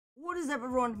What is up,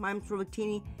 everyone? My name's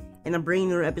Victini, and I'm bringing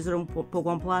you an episode of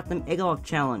Pokemon Platinum Egglocké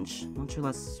Challenge. I'm not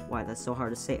sure why that's so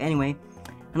hard to say. Anyway,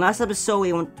 in last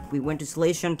episode we went to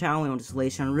Celestial Town, we went to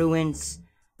Celestial Ruins.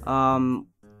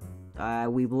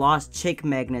 We've lost Chick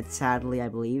Magnet, sadly, I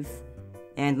believe.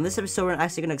 And in this episode, we're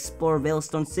actually gonna explore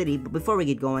Veilstone City. But before we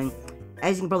get going,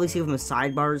 as you can probably see from the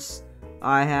sidebars,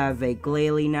 I have a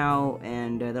Glalie now,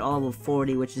 and they're all level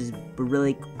 40, which is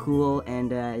really cool,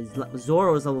 and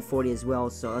Zoro is level 40 as well,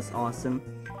 so that's awesome.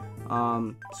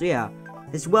 So yeah.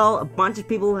 As well, a bunch of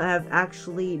people have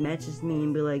actually messaged me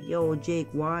and be like, yo, Jake,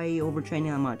 why are you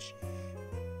overtraining that much?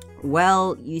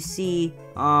 Well, you see,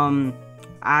 I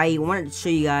wanted to show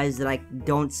you guys that I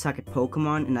don't suck at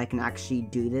Pokemon, and I can actually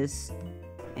do this.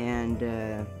 And,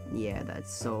 yeah,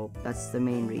 that's the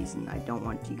main reason. I don't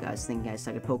want you guys thinking I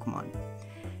suck at Pokemon.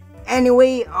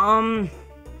 Anyway,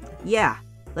 yeah.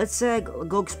 Let's,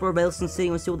 go explore Veilstone City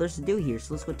and see what there's to do here.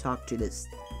 So let's go talk to this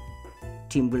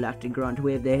Team Galactic Grunt.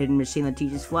 We have the hidden machine that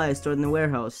teaches flies stored in the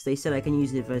warehouse. They said I can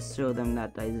use it if I show them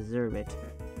that I deserve it.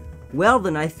 Well,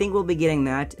 then, I think we'll be getting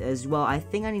that as well. I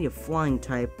think I need a flying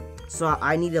type. So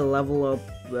I need to level up,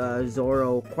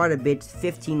 Zoro quite a bit,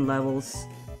 15 levels.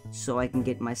 So I can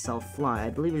get myself fly. I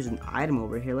believe there's an item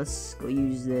over here. Let's go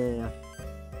use the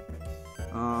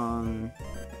dowsing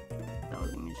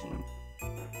machine.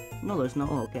 No, there's no.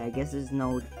 Oh, okay, I guess there's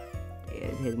no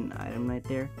hidden item right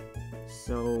there.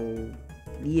 So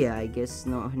yeah, I guess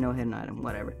no hidden item.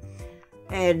 Whatever.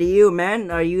 And you, man,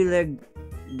 are you the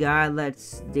guy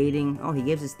that's dating? Oh, he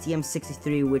gives us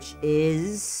TM63, which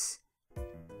is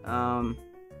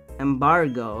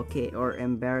embargo, okay, or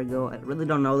embargo. I really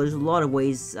don't know. There's a lot of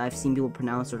ways I've seen people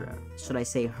pronounce, or should I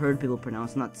say heard people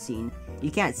pronounce, not seen.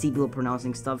 You can't see people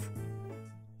pronouncing stuff.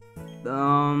 I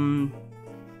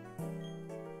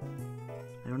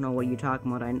don't know what you're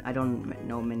talking about. I don't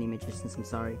know many magicians, I'm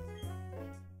sorry.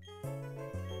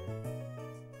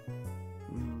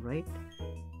 Alright.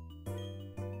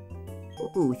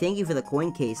 Ooh, thank you for the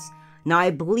coin case. Now,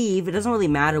 I believe it doesn't really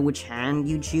matter which hand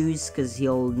you choose, because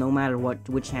he'll, no matter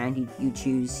which hand you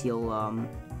choose, he'll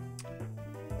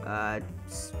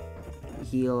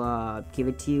give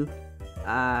it to you.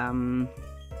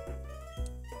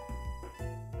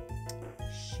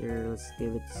 Sure, let's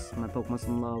give it my Pokemon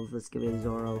some love. Let's give it to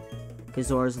Zoro, because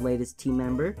Zoro's the latest team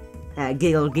member.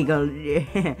 Giggle.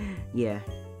 Yeah,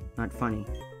 not funny.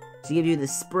 To give you the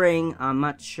spring, I'm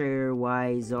not sure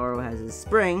why Zoro has a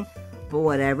spring, but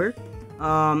whatever.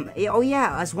 Oh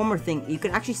yeah, that's one more thing. You can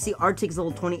actually see Arctic's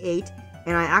level 28,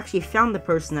 and I actually found the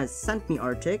person that sent me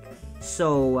Arctic.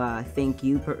 So, thank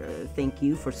you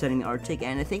for sending me Arctic,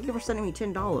 and thank you for sending me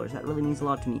 $10. That really means a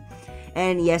lot to me.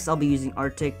 And yes, I'll be using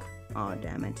Arctic. Oh,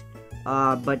 damn it.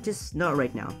 But just not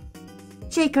right now.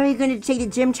 Jake, are you going to take the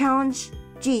gym challenge?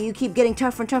 Gee, you keep getting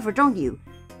tougher and tougher, don't you?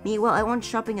 Me, well, I went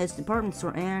shopping at this department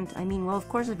store, and, I mean, well, of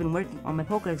course I've been working on my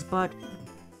Pokédex, but...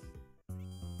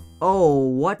 Oh,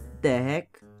 what the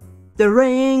heck? The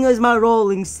ring is my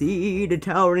rolling sea, the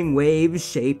towering waves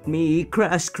shape me.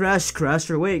 Crash, crash,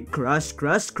 crash or wake, crash,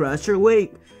 crash, crash or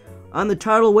wake. I'm the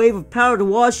tidal wave of power to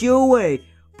wash you away.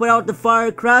 Put out the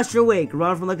fire, crash or wake.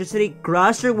 Run from electricity,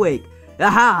 crash or wake.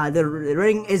 Aha, the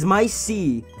ring is my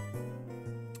sea.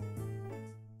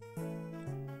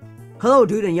 Hello,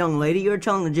 dude and young lady, you're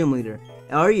telling the gym leader.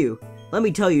 Are you? Let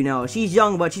me tell you now, she's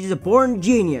young, but she's a born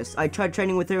genius. I tried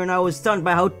training with her and I was stunned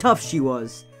by how tough she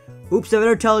was. Oops, I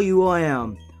better tell you who I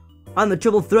am. I'm the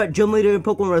triple threat gym leader in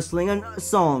Pokemon Wrestling and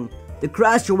Song. The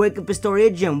Crash or Wake of Astoria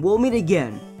Gym. We'll meet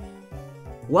again.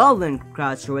 Well then,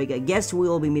 Crash or Wake, I guess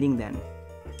we'll be meeting then.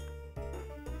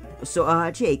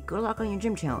 So, Jake, good luck on your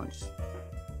gym challenge.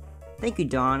 Thank you,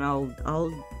 Don.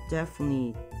 I'll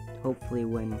definitely, hopefully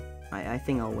win. I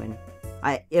think I'll win.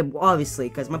 Obviously,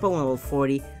 because my Pokemon level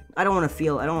 40. I don't want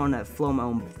to flow my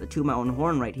own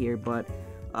horn right here, but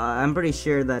I'm pretty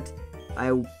sure that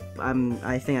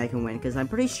I think I can win, because I'm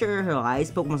pretty sure her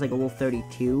highest Pokemon's like level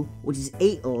 32, which is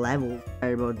 8 level.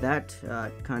 Sorry about that.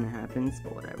 Kind of happens,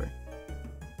 but whatever.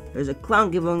 There's a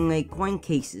clown giving away coin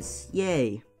cases.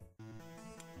 Yay!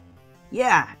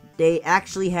 Yeah, they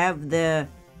actually have the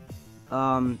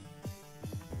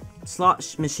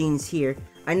slot machines here.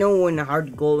 I know in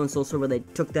Hard Gold and Soul Silver they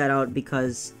took that out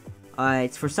because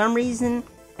it's for some reason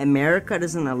America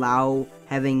doesn't allow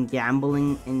having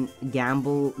gambling and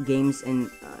gamble games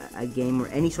in a game, or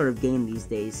any sort of game these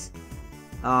days,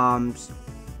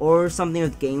 or something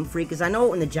with Game Freak. Because I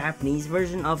know in the Japanese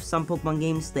version of some Pokemon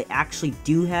games they actually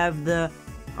do have the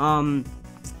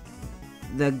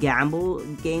gamble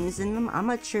games in them. I'm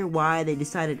not sure why they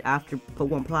decided after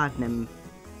Pokemon Platinum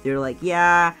they're like,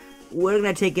 yeah, we're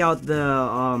gonna take out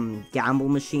the gamble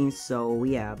machine. So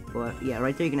yeah, but yeah,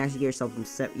 right there you can actually get yourself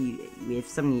some we have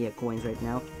 70 coins right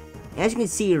now. As you can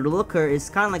see, Looker is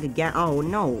kind of like a oh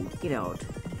no, get out.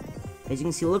 As you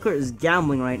can see, Looker is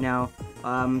gambling right now.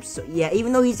 So yeah,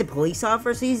 even though he's a police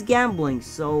officer, he's gambling.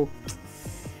 So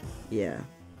yeah,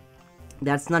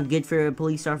 that's not good for a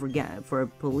police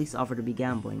officer to be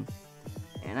gambling.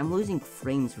 And I'm losing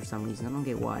frames for some reason. I don't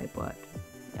get why, but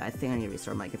yeah, I think I need to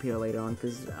restart my computer later on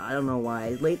because I don't know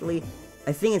why. Lately,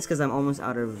 I think it's because I'm almost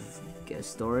out of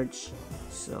storage.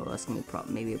 So that's gonna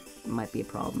be maybe it might be a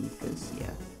problem because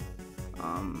yeah.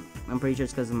 I'm pretty sure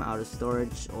it's because I'm out of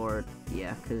storage, or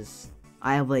yeah, because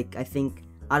I have like, I think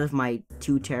out of my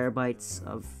 2 terabytes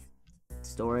of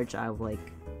storage, I have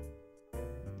like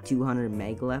 200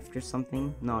 meg left or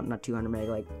something. No, not 200 meg,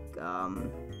 like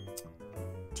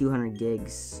 200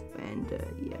 gigs, and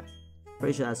yeah,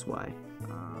 pretty sure that's why.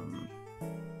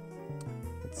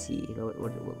 Let's see, what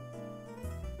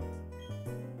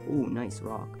ooh, nice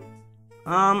rock.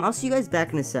 I'll see you guys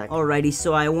back in a sec. Alrighty,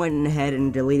 so I went ahead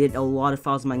and deleted a lot of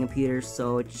files on my computer,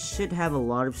 so it should have a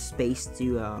lot of space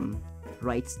to,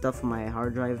 write stuff on my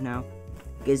hard drive now.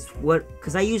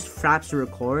 Because I use Fraps to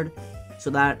record,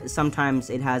 so that sometimes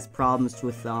it has problems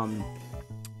with,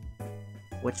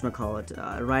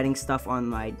 whatchamacallit, writing stuff on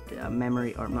my,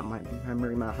 memory, or not my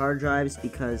memory, my hard drives,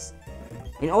 because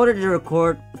in order to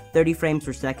record 30 frames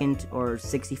per second, or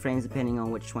 60 frames depending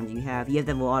on which ones you have to have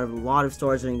a lot of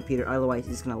storage on your computer, otherwise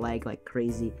it's gonna lag like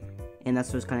crazy. And that's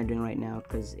what it's kind of doing right now,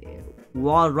 because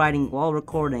while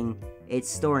recording, it's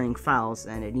storing files,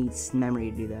 and it needs memory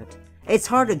to do that. It's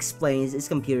hard to explain, it's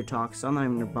computer talk, so I'm not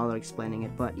even gonna bother explaining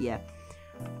it, but yeah.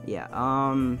 Yeah,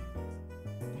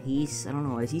 he's, I don't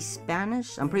know, is he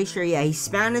Spanish? I'm pretty sure, yeah, he's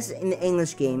Spanish in the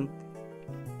English game,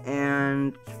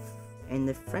 and in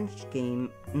the French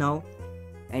game, no.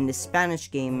 In the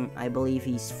Spanish game, I believe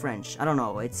he's French. I don't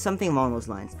know, it's something along those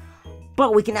lines.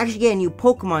 But we can actually get a new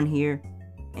Pokemon here,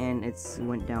 and it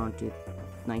went down to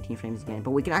 19 frames again.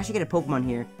 But we can actually get a Pokemon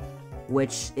here,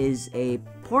 which is a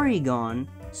Porygon.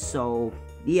 So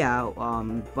yeah,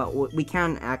 but we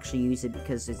can't actually use it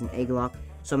because it's an Egglock.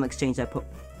 So I'm gonna exchange that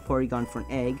Porygon for an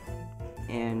egg,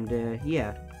 and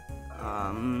yeah,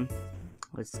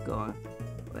 let's go.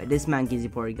 This man gives you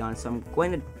Porygon, so I'm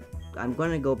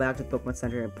going to go back to the Pokemon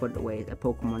Center and put away a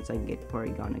Pokemon so I can get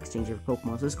Porygon in exchange for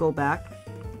Pokemon. So let's go back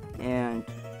and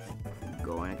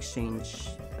go and exchange,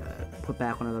 put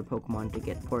back another Pokemon to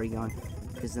get Porygon,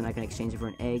 because then I can exchange it for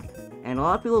an egg. And a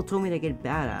lot of people told me to get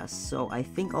Badass, so I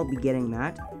think I'll be getting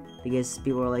that, because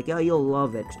people are like, oh, you'll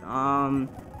love it.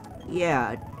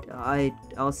 Yeah,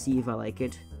 I'll see if I like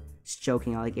it. Just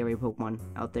joking, I like every Pokemon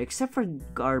out there, except for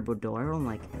Garbodor. I don't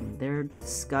like them. They're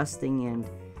disgusting, and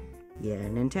yeah,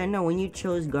 Nintendo, when you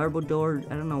chose Garbodor,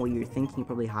 I don't know what you're thinking, you're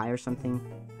probably high or something.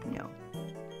 No.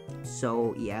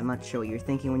 So, yeah, I'm not sure what you're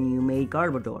thinking when you made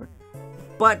Garbodor.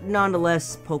 But,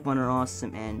 nonetheless, Pokemon are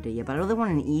awesome, and yeah, but I really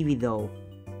want an Eevee, though.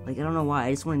 Like, I don't know why,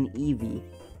 I just want an Eevee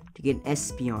to get an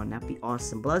Espeon. That'd be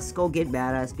awesome. But let's go get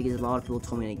Badass, because a lot of people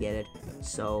told me to get it.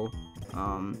 So,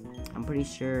 I'm pretty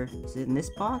sure, is it in this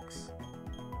box?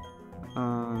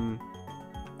 No,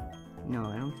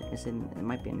 I don't think it's in, it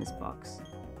might be in this box.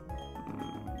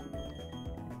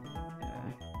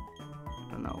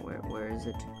 I don't know, where is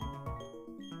it?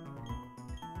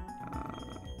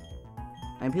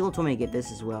 And people told me to get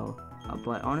this as well,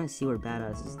 but I want to see where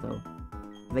Badass is, though.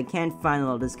 If I can't find it,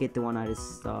 I'll just get the one I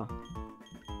just saw.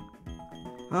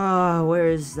 Where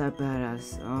is that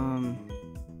Badass?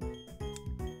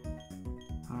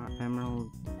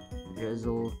 Emerald,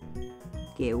 Drizzle.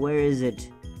 Okay, where is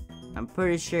it? I'm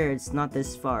pretty sure it's not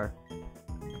this far.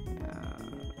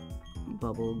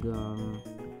 Bubblegum.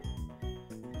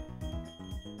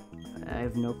 I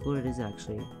have no clue what it is,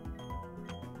 actually.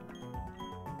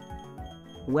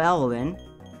 Well, then.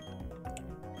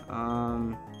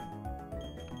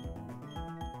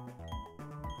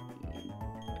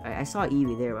 I saw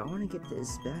Eevee there, but I want to get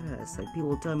this Badass. Like,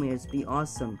 people tell me it's be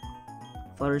awesome.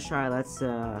 Fluttershy, that's,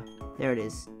 there it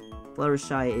is.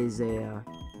 Fluttershy is a,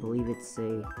 I believe it's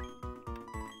a,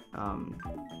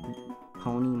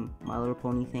 pony, My Little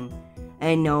Pony thing.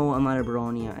 And no, I'm not a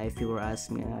brony, if you were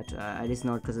asking me that. I just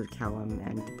know it because of Callum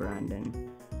and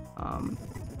Brandon.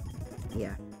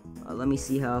 Yeah. Let me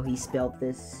see how he spelled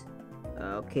this.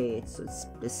 Okay, it's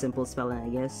a simple spelling, I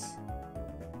guess.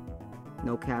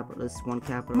 No capital, it's one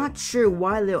capital. I'm not sure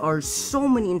why there are so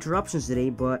many interruptions today,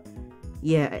 but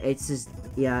yeah, it's just,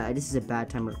 yeah, this is a bad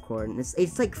time to record. And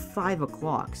it's like 5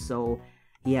 o'clock, so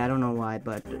yeah, I don't know why,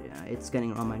 but it's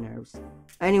getting on my nerves.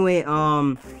 Anyway,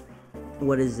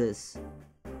 what is this?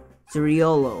 It's a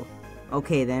Riolo.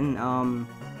 Okay then,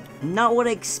 Not what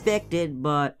I expected,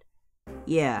 but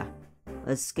yeah.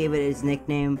 Let's give it its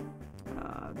nickname.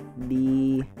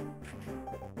 B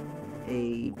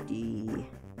A D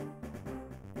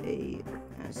A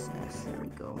S S. There we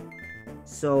go.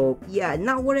 So yeah,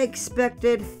 not what I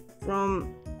expected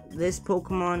from this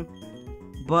Pokemon,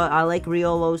 but I like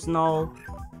Riolos and all.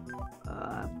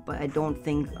 But I don't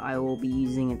think I will be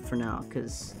using it for now,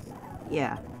 cause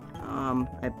yeah, I'm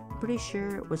pretty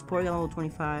sure it was Porygon level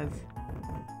 25.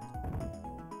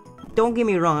 Don't get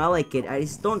me wrong, I like it. I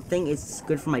just don't think it's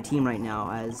good for my team right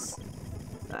now, as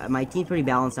my team's pretty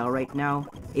balanced out right now.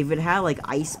 If it had like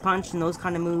Ice Punch and those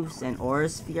kind of moves and Aura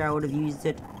Sphere, I would have used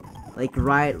it like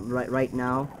right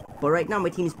now. But right now my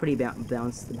team is pretty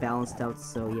balanced out.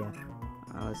 So yeah,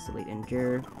 let's delete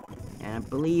Endure, and I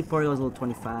believe Porygon was level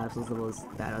 25, so this level is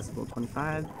badass level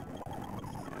 25.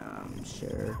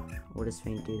 Sure. What does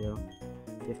Faint do though?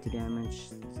 50 damage.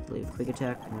 Let's delete Quick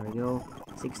Attack. There we go.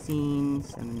 16,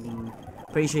 17.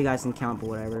 Pretty sure you guys can count, but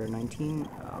whatever. 19.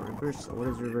 Reversal. What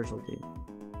does Reversal do?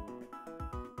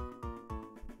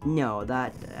 No,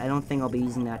 that I don't think I'll be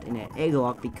using that in an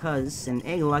Egglock, because in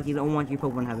Egglock you don't want your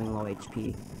Pokemon having low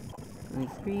HP.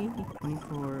 23,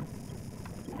 24,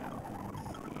 no,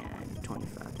 and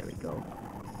 25. There we go.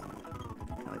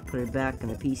 Now I put it back in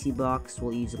the PC box.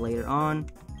 We'll use it later on.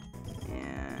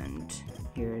 And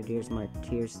here's the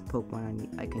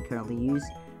Pokemon I can currently use.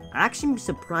 I'm actually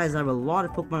surprised I have a lot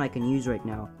of Pokemon I can use right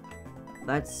now.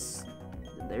 There's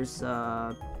that's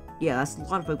a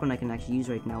lot of Pokemon I can actually use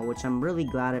right now, which I'm really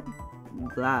glad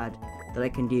that I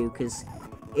can do, because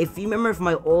if you remember from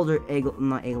my older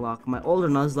my older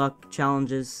Nuzlocke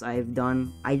challenges I've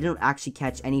done, I didn't actually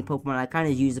catch any Pokemon. I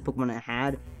kind of used the Pokemon I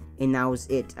had, and that was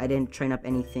it. I didn't train up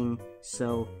anything,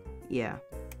 so yeah.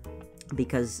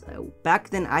 Because back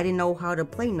then I didn't know how to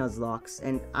play Nuzlocks,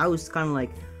 and I was kind of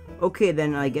like, okay,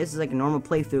 then I guess it's like a normal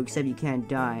playthrough, except you can't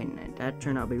die, and that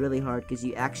turned out to be really hard, because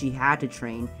you actually had to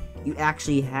train. You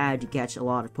actually had to catch a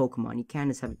lot of Pokemon. You can't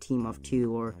just have a team of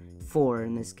 2 or 4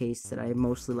 in this case, that I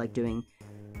mostly like doing.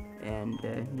 And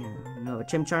no, a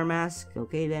Chimchar mask.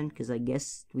 Okay then, because I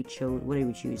guess we chose. What did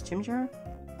we choose? Chimchar?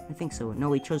 I think so. No,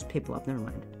 we chose Piplup. Never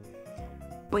mind.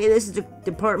 But yeah, this is the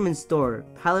department store.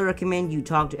 Highly recommend you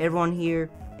talk to everyone here.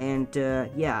 And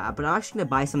yeah, but I'm actually gonna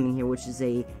buy something here, which is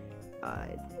a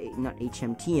not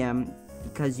HMTM,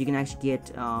 because you can actually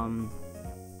get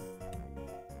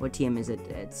what TM is it?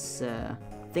 It's I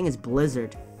think it's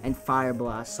Blizzard and Fire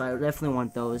Blast. So I definitely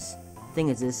want those. I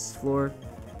think it's this floor.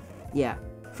 Yeah.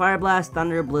 Fire Blast,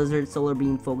 Thunder, Blizzard, Solar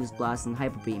Beam, Focus Blast, and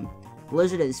Hyper Beam.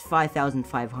 Blizzard is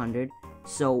 5,500,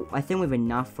 so I think we have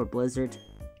enough for Blizzard.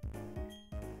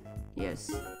 Yes.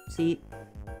 See?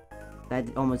 That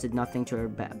almost did nothing to our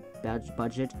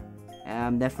budget.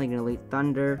 I'm definitely gonna leave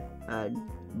Thunder,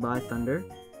 buy Thunder.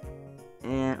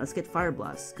 And let's get Fire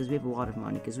Blast, because we have a lot of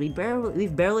money, because we've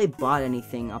barely bought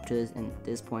anything up to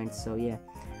this point, so yeah.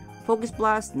 Focus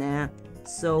Blast, nah.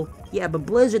 So yeah, but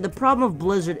Blizzard, the problem with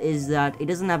Blizzard is that it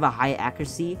doesn't have a high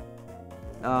accuracy.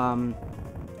 It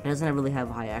doesn't really have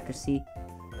high accuracy.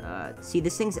 See,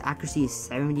 this thing's accuracy is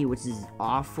 70, which is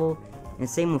awful. And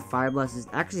same with Fire Blast, is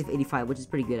accuracy of 85, which is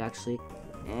pretty good actually.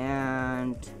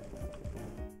 And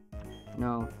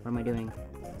no, what am I doing?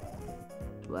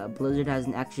 Blizzard has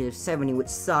an accuracy of 70, which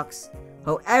sucks.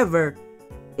 However,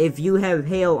 if you have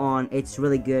Hail on, it's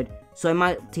really good. So I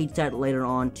might teach that later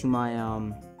on to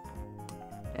my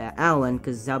Alan,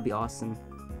 because that'd be awesome.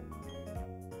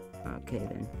 Okay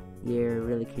then, you're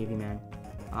really creepy, man.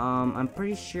 I'm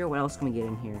pretty sure what else can we get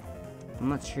in here. I'm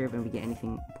not sure if we get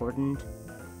anything important.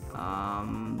 I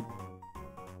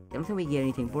don't think we get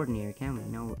anything important here, can we?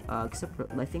 No, except for,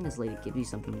 I think this lady gives you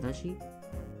something, does she?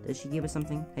 Does she give us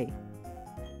something? Hey.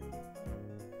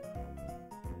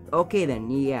 Okay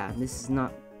then, yeah, this is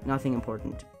nothing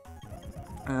important.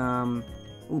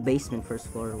 Ooh, basement, first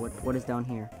floor. What is down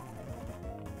here?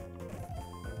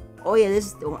 Oh yeah,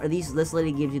 this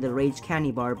lady gives you the Rage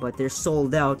Candy Bar, but they're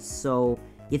sold out, so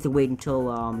you have to wait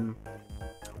until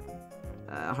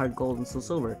Hard Gold and Soul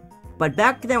Silver. But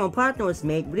back then, when Platinum was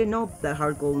made, we didn't know that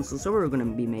Hard Gold and Soul Silver were gonna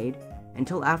be made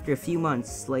until after a few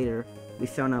months later. We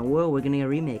found out, whoa, we're gonna get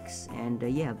remakes, and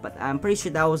yeah, but I'm pretty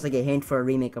sure that was like a hint for a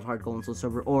remake of Hard Gold and Soul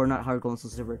Silver, or not Hard Gold and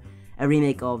Soul Silver, a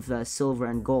remake of Silver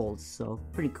and Gold. So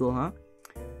pretty cool, huh?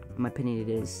 In my opinion, it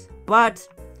is. But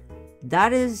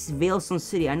that is Veilstone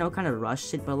City. I know I kind of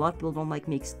rushed it, but a lot of people don't like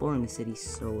me exploring the city,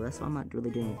 so that's why I'm not really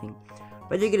doing anything.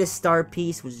 But you get a star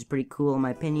piece, which is pretty cool in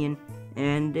my opinion.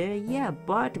 And yeah,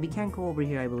 but we can't go over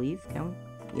here, I believe. Can we?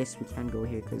 Yes, we can go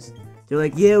here, because they're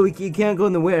like, yeah, you can't go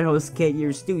in the warehouse, Kate.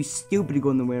 You're too stupid to go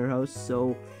in the warehouse.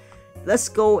 So let's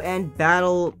go and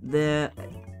battle the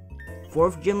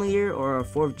 4th gym leader or a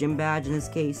 4th gym badge in this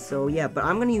case. So yeah, but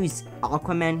I'm gonna use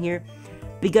Aquaman here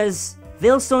because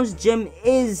Veilstone's gym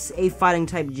is a fighting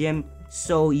type gym,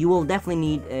 so you will definitely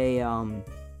need a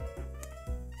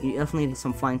you definitely need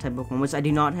some flying type Pokemon, which I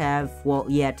do not have. Well,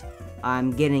 yet I'm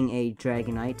getting a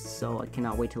Dragonite, so I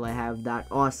cannot wait till I have that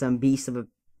awesome beast of a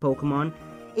Pokemon.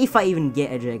 If I even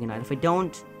get a Dragonite. If I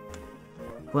don't,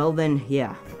 well then,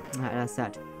 yeah, that's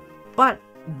that. But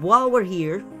while we're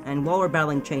here, and while we're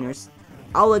battling trainers,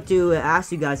 I'll like to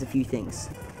ask you guys a few things.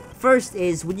 First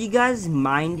is, would you guys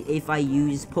mind if I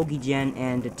use Pokegen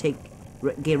and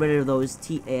get rid of those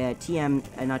HMs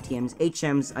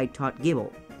I taught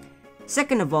Gibble?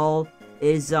 Second of all,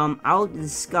 is I'll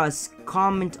discuss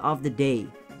comment of the day.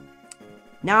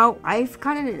 Now, I've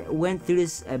kind of went through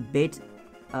this a bit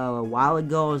a while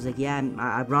ago. I was like, yeah,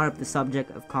 I brought up the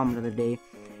subject of comment of the day,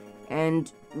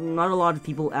 and not a lot of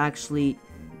people actually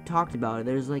talked about it.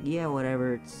 There's like, yeah,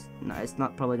 whatever, it's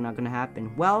not probably not gonna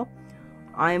happen. Well,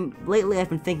 lately I've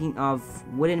been thinking of,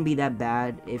 wouldn't it be that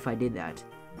bad if I did that?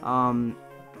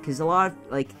 Because a lot of,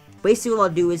 like, basically what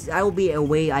I'll do is, I will be a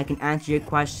way I can answer your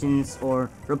questions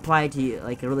or reply to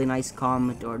like a really nice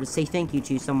comment, or just say thank you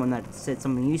to someone that said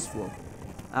something useful.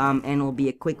 And it'll be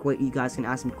a quick way you guys can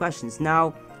ask me questions.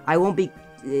 Now, I won't be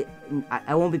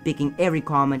picking every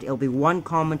comment. It'll be one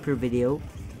comment per video,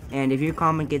 and if your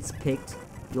comment gets picked,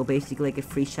 you'll basically get a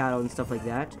free shout out and stuff like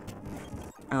that.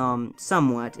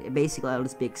 Somewhat. Basically, I'll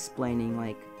just be explaining,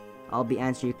 like, I'll be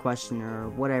answering your question or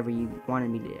whatever you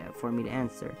wanted me to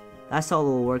answer. That's how it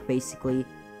will work, basically.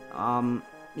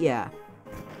 Yeah.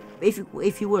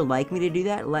 If you would like me to do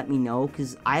that, let me know,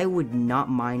 because I would not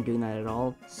mind doing that at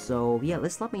all. So yeah,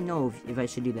 let me know if I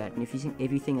should do that, and if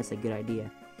you think it's a good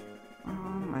idea.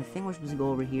 I think we're supposed to go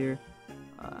over here.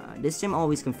 This gym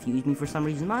always confused me for some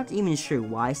reason. I'm not even sure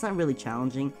why. It's not really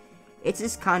challenging. It's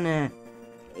just kind of,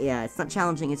 yeah, it's not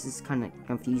challenging. It's just kind of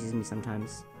confuses me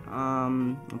sometimes.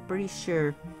 I'm pretty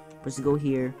sure we're supposed to go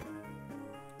here,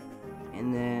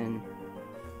 and then,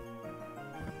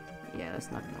 yeah,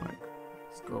 that's not gonna work.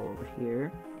 Let's go over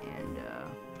here, and,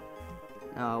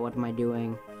 oh, what am I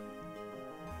doing?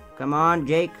 Come on,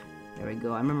 Jake! There we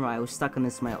go. I remember I was stuck on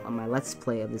this, on my Let's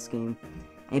Play of this game,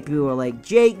 and people were like,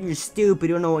 Jake, you're stupid,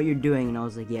 you don't know what you're doing, and I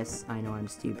was like, yes, I know I'm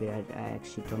stupid, I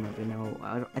actually don't even know.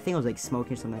 I think I was like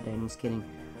smoking or something that day, I'm just kidding.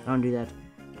 I don't do that,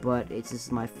 but it's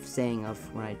just my saying of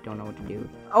when I don't know what to do.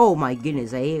 Oh my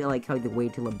goodness, I hate like how the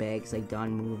wait till the bag's like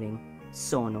done moving.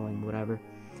 So annoying, whatever.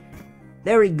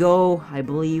 There we go. I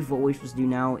believe what we're supposed to do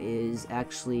now is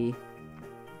actually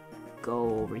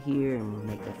go over here and we'll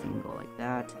make that thing go like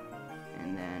that,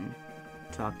 and then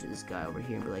talk to this guy over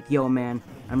here and be like, yo man,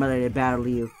 I'm ready to battle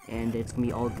you, and it's gonna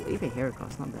be all good. You have a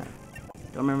Heracross, not bad.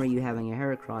 Don't remember you having a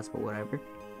Heracross, but whatever.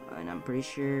 And I'm pretty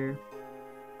sure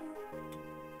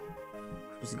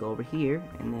we're supposed to go over here,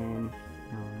 and then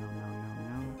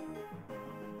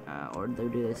or do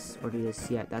this,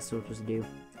 yeah, that's what we're supposed to do.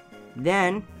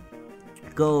 Then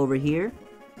go over here,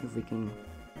 if we can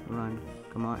run.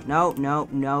 Come on,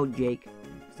 no, Jake,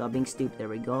 stop being stupid. There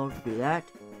we go, do that.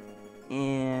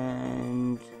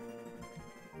 And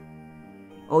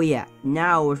oh yeah,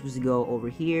 now we're supposed to go over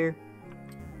here.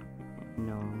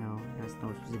 No, that's not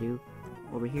what we're supposed to do.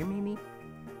 Over here, maybe?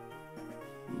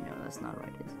 No, that's not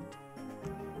right, is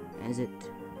it? Is it?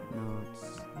 No,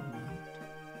 it's not.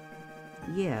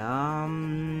 Yeah,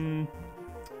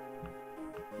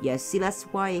 yeah, see, that's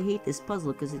why I hate this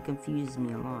puzzle, because it confuses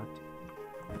me a lot.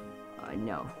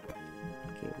 No.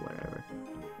 Okay, whatever.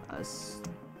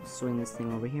 Swing this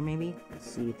thing over here, maybe? Let's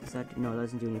see, does that... No, it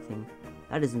doesn't do anything.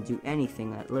 That doesn't do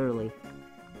anything, literally.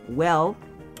 Well,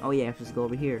 oh yeah, let's go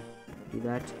over here. Do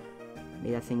that.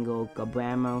 Make that thing go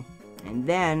kablammo. And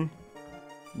then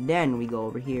we go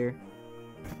over here.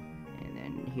 And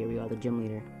then here we are, the gym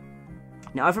leader.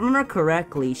 Now, if I remember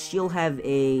correctly, she'll have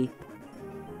a...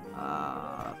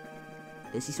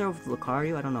 Does he start with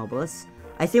Lucario? I don't know, but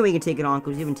I think we can take it on,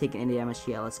 because we haven't taken any damage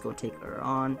yet. Let's go take her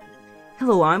on.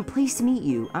 Hello, I'm pleased to meet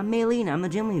you. I'm Maylene, I'm the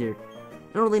gym leader.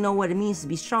 I don't really know what it means to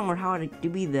be strong or how to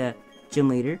be the gym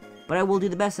leader, but I will do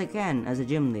the best I can as a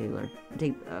gym leader.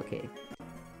 Okay.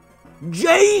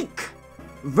 Jake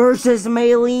versus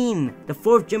Maylene, the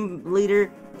 4th gym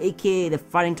leader, aka the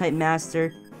fighting type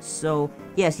master. So,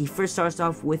 yes, he first starts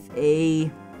off with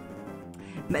a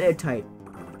meta type.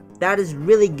 That is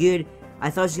really good. I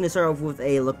thought she was gonna start off with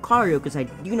a Lucario, because I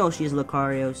do know she is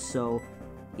Lucario, so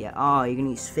yeah. Oh, you're gonna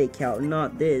use Fake Out,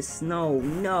 not this. No.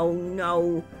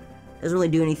 Doesn't really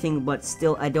do anything, but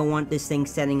still, I don't want this thing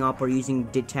setting up or using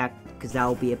Detect, because that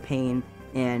will be a pain,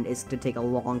 and it's gonna take a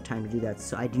long time to do that,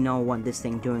 so I do not want this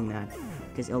thing doing that,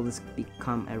 because it'll just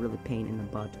become a really pain in the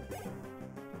butt.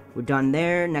 we're done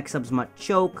there. Next up's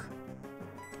Machoke.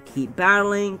 Keep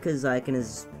battling, because I can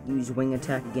just use wing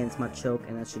attack against Machoke,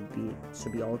 and that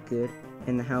should be all good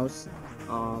in the house.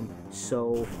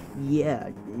 So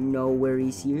yeah, no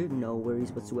worries here, no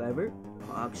worries whatsoever.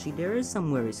 Actually, there is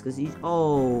some worries, because he's,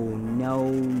 oh,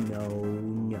 no.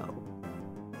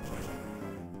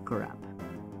 Crap.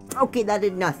 Okay, that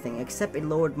did nothing, except it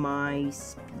lowered my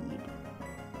speed.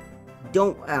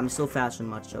 I'm so fast on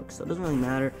Machoke, so it doesn't really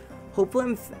matter.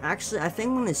 Hopefully, I think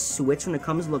I'm gonna switch when it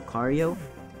comes to Lucario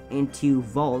into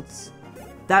Vaults.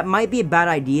 That might be a bad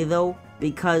idea, though,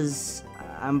 because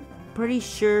I'm pretty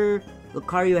sure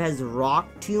Lucario has Rock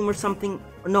Tomb or something.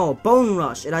 No, Bone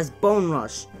Rush. It has Bone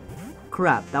Rush.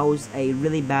 Crap, that was a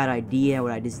really bad idea,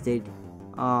 what I just did.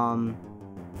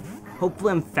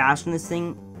 Hopefully I'm fast on this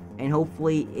thing, and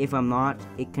hopefully, if I'm not,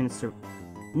 it can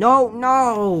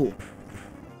No!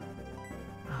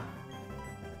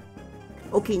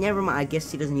 Okay, never mind. I guess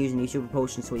he doesn't use any super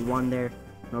potions, so he won there.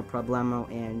 No problemo.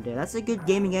 And that's a good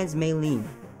game against Maylene.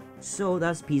 So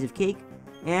that's a piece of cake.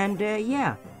 And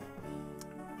yeah.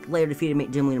 Player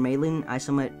defeated Gym Leader Maylene. I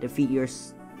shall defeat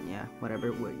yours. Yeah,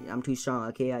 whatever. I'm too strong.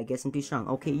 Okay, I guess I'm too strong.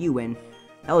 Okay, you win.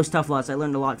 That was tough loss. I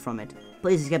learned a lot from it.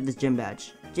 Please accept this gym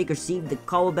badge. Jake received the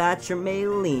call badge from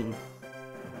Maylene.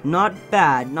 Not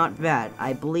bad, not bad.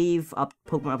 I believe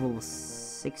Pokemon up level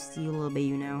 60 a little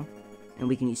bit now. And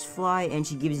we can use Fly, and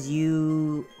she gives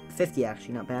you 50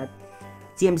 actually, not bad.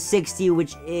 TM 60,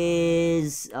 which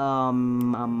is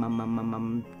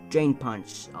Drain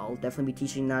Punch. I'll definitely be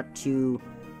teaching that to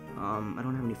I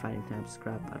don't have any fighting types,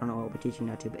 crap. I don't know what I'll be teaching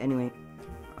that to, but anyway,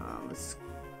 let's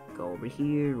go over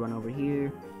here, run over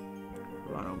here,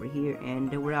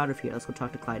 and we're out of here. Let's go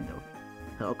talk to Clyde though.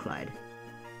 Hello, Clyde.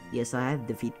 Yes, I have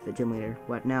defeated the gym leader.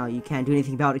 What now? You can't do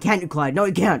anything about it, can't you, Clyde? No,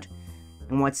 you can't.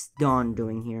 And what's Dawn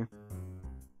doing here?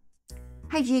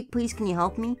 Hi, Jake. Please, can you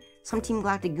help me? Some Team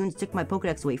Galactic goons took my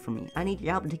Pokédex away from me. I need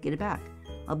your help to get it back.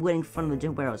 I'll be waiting in front of the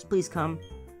gym warehouse. Please come.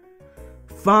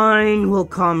 Fine, we'll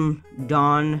come,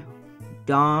 Dawn. I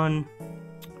don't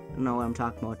know what I'm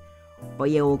talking about. But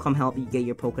yeah, we'll come help you get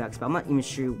your Pokédex. But I'm not even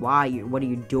sure why. What are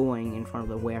you doing in front of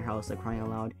the warehouse? Like, crying out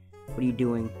loud. What are you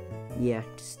doing? Yeah,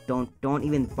 just don't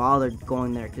even bother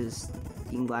going there, because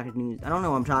Team Galactic News. I don't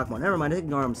know what I'm talking about. Never mind. Just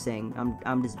ignore what I'm saying.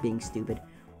 I'm just being stupid.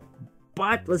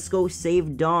 But let's go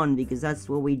save Dawn, because that's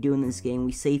what we do in this game.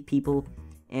 We save people,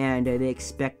 and they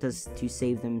expect us to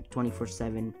save them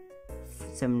 24/7,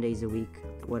 7 days a week.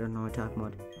 What I don't know what I'm talking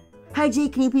about. Hi,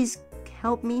 Jake. Can you please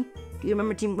help me? Do you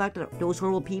remember Team Galactic? Those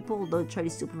horrible people that try to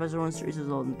steal Professor Orange series?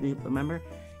 All the people remember?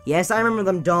 Yes, I remember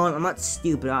them, Dawn. I'm not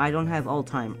stupid. I don't have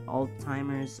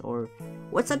Alzheimer's, or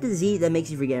what's that disease that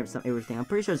makes you forget everything? I'm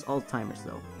pretty sure it's Alzheimer's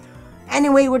though.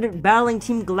 Anyway, we're battling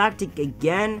Team Galactic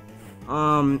again.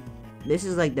 This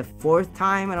is like the 4th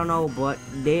time, I don't know, but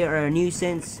they are a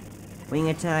nuisance. Wing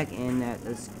attack, and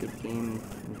that's a good game.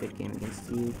 Good game against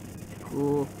you.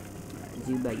 Cool.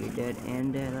 Zubat, you're dead,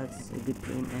 and that's a good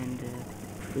game, and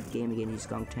good game against you,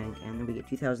 Skunk Tank, and then we get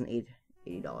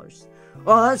 $2,080.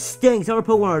 Oh, that stinks. Our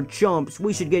Pokemon are chumps.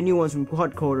 We should get new ones from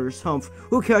headquarters. Humph.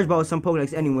 Who cares about some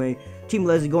Pokedex anyway? Team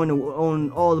Les is going to own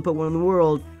all the Pokemon in the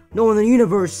world. No one in the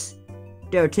universe.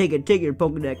 There, take it. Take your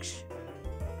Pokedex.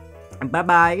 And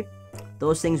bye-bye.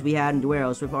 Those things we had in the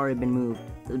warehouse have already been moved.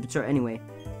 So anyway.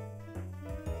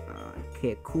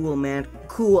 Okay, cool, man.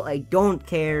 Cool, I don't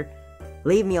care.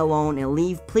 Leave me alone, and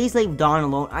please leave Dawn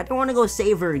alone. I don't want to go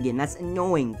save her again. That's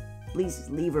annoying. Please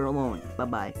leave her alone.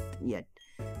 Bye-bye. Yeah.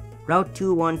 Route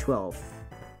 2112.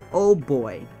 Oh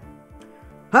boy.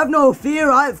 Have no fear,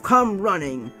 I've come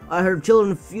running. I heard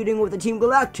children feuding with the Team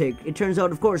Galactic. It turns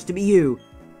out, of course, to be you.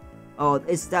 Oh,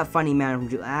 it's that funny man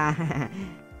from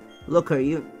Look her,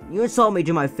 you insult me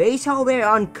to my face? How very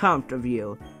uncouth of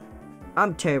you.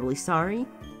 I'm terribly sorry.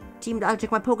 Team Galactic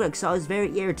took my Pokédex, so I was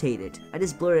very irritated. I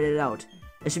just blurted it out.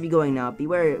 I should be going now. Be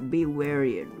wary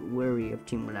of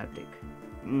Team Galactic.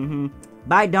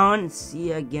 Bye, Dawn. See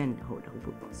you again. Hold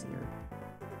on, see her.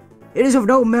 It is of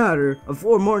no matter. A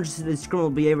far more interested in criminal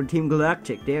behavior Team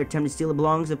Galactic. They are attempting to steal the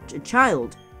belongings of a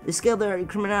child. The scale of their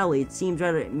criminality, it seems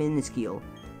rather minuscule.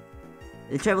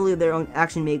 The travel of their own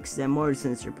action makes them more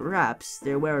sinister. Perhaps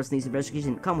their warehouse needs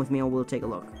investigation. Come with me and we'll take a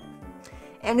look.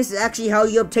 And this is actually how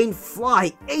you obtain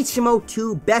Fly.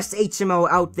 HMO2, best HMO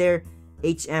out there.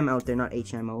 HM out there, not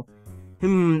HMO.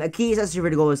 A key is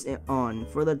necessary to go on.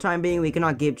 For the time being, we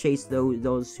cannot give chase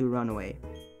those who run away.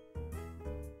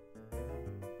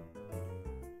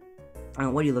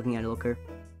 What are you looking at, Looker?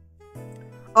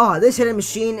 Ah, this hidden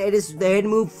machine, it is the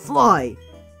hidden move Fly.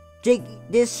 Jake,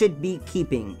 this should be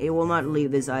keeping. It will not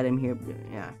leave this item here.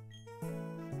 Yeah.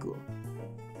 Cool.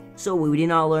 So we did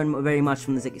not learn very much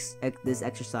from this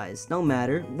exercise. No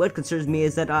matter. What concerns me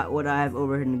is that what I have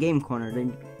over in the game corner.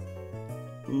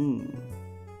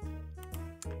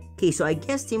 Okay, so I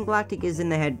guess Team Galactic is in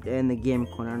the game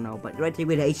corner. No, but right there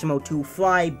we had HM02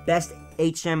 Fly, best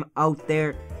HM out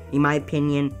there, in my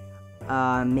opinion.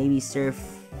 Maybe Surf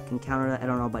can counter that. I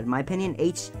don't know, but in my opinion,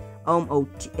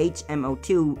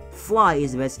 HM02 Fly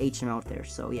is the best HM out there.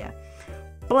 So yeah.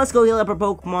 But let's go heal up our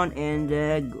Pokemon and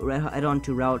head on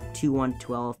to Route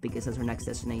 2112 because that's our next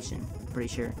destination. Pretty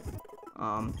sure.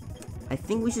 I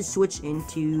think we should switch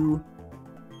into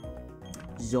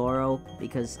Zoro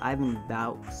because I haven't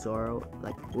battled Zoro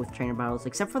like with trainer battles,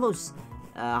 except for those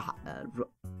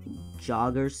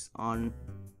joggers on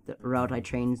the route I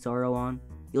trained Zoro on.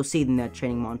 You'll see in the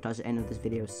training montage at the end of this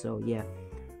video. So yeah.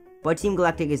 But Team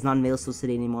Galactic is not in Veilstone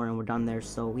City anymore, and we're done there.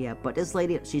 So yeah. But this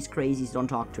lady, she's crazy. So don't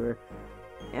talk to her.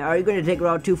 Are you going to take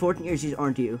Route 214 or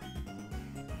aren't you?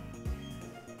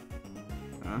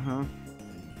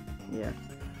 Yeah.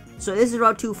 So this is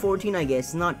Route 214, I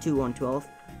guess, not 2112.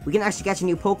 We can actually catch a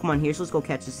new Pokemon here, so let's go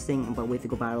catch this thing. But we have to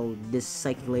go battle this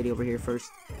psychic lady over here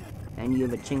first. And you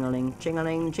have a Chingling,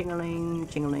 Chingling, Chingling,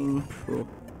 Chingling. Cool.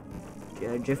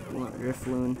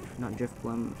 Drifloon, not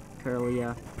Drifloon.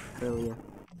 Curlia.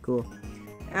 Cool.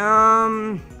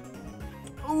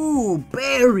 Ooh,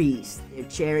 berries.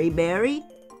 Cherry berry.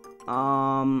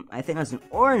 I think that's an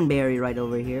orange berry right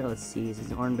over here. Let's see, is this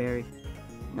an orange berry?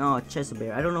 No, Chester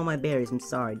berry. I don't know my berries. I'm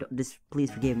sorry. Please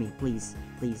forgive me. Please.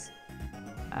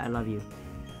 I love you.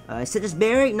 Citrus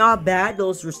berry, not bad.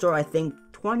 Those restore, I think,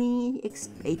 20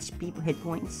 HP hit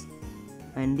points.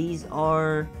 And these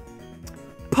are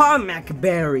Pomac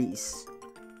berries.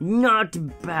 Not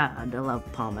bad. I love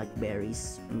Pomac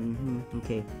berries.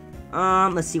 Okay.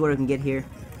 Let's see what I can get here,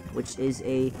 which is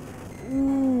a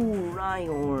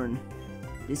Rhyhorn.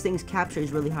 This thing's capture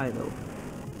is really high though.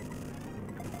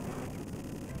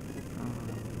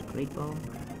 Great Ball.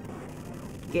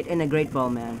 Get in a Great Ball,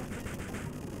 man.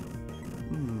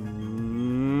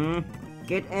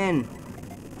 Get in.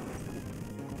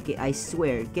 Okay, I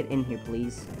swear, get in here,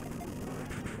 please.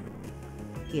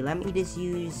 Okay, let me just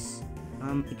use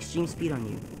extreme speed on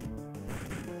you.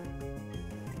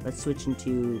 Let's switch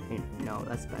into no,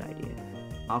 that's a bad idea.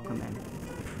 Aquaman.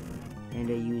 And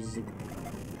I use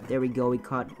there we go, we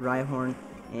caught Rhyhorn,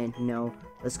 and no,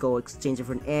 let's go exchange it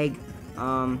for an egg.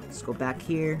 Let's go back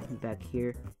here,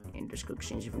 and just go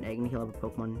exchange it for an egg and heal up a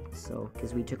Pokemon. So,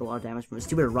 because we took a lot of damage from a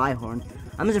stupid Rhyhorn.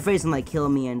 I'm just afraid it's gonna like kill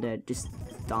me and just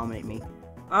dominate me.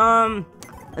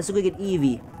 Let's go get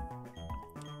Eevee.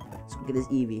 Let's go get this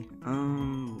Eevee.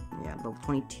 Yeah, level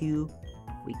 22.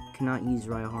 We cannot use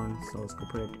Rhyhorn, so let's go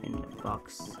put it in a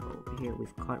box over here.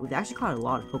 We've actually caught a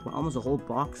lot of Pokemon, almost a whole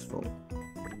box full.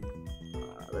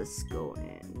 Let's go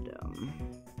and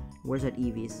where's that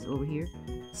Eevee? Is it over here?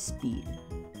 Speed.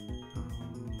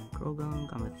 Krogong,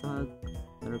 I'm a thug.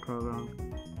 Another Krogong.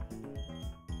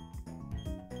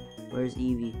 Where's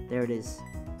Eevee? There it is.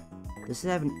 Does it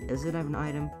have an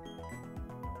item?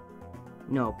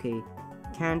 No. Okay.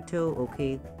 Kanto.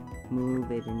 Okay.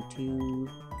 Move it into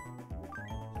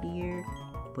here.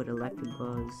 Put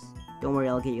Electabuzz. Don't worry,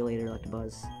 I'll get you later,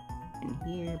 Electabuzz. In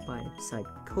here, beside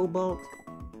Cobalt.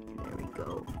 And there we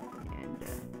go. And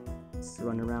let's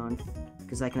run around.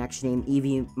 Because I can actually name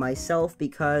Eevee myself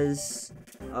because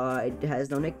it has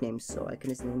no nickname, so I can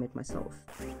just name it myself.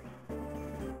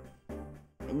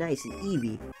 Nice, an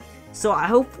Eevee. So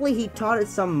hopefully he taught it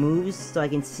some moves so I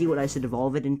can see what I should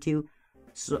evolve it into.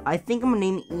 So I think I'm gonna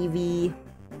name Eevee.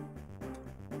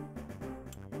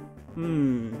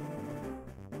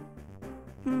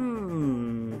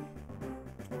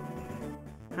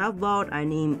 How about I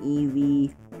name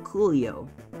Eevee Coolio?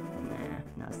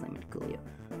 Nah, let's name it Coolio.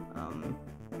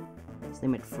 Let's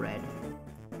name it Fred.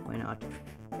 Why not?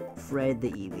 Fred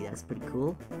the Eevee, that's pretty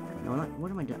cool. No, not,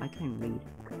 what am I doing? I can't read.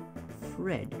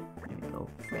 Fred. There we go.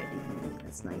 Fred Eevee,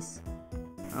 that's nice.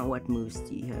 What moves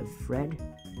do you have, Fred?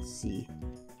 Let's see.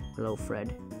 Hello,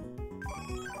 Fred.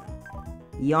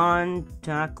 Yawn,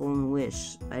 Tackle, and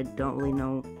Wish. I don't really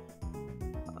know.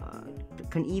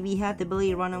 Can Eevee have the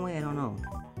ability to run away? I don't know.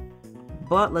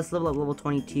 But let's level up level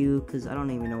 22, because I don't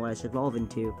even know what I should evolve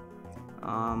into.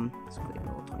 Let's go to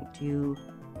level 22.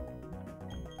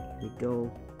 Here we go.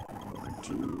 1,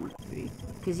 2, 3.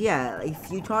 Because yeah,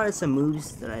 if you taught us some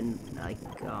moves that I like,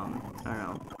 I don't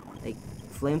know, like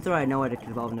Flamethrower, I know I could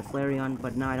evolve into Flareon,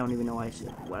 but now I don't even know what I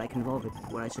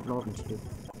should evolve into.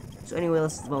 So anyway,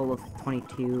 let's level up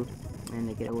 22 and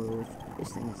to get over with.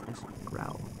 This thing is actually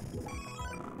Growl.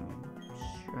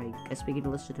 I guess we could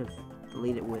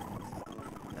delete it with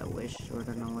a Wish, or I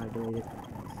don't know what to delete it.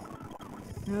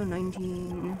 No,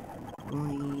 19.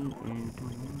 20 and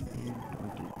 21 and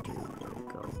 22. There we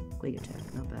go. Quick attack,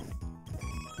 not bad.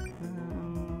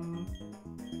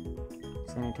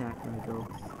 Sand attack, there we go.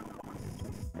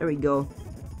 There we go.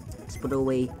 Let's put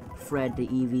away Fred the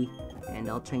Eevee, and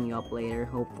I'll train you up later,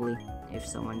 hopefully. If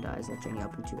someone dies, I'll train you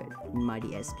up into a mighty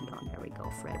Espeon. There we go,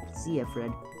 Fred. See ya,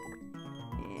 Fred.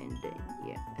 And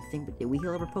yeah, I think did we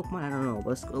heal up our Pokemon? I don't know.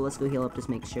 Let's go heal up, just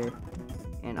make sure.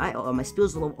 And my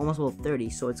Speel's almost level 30,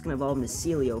 so it's gonna evolve into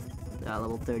Celio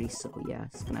level 30. So yeah,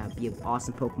 it's gonna be an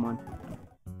awesome Pokemon.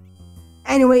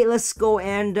 Anyway, let's go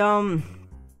and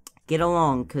get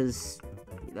along, cause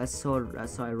that's how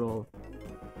I roll.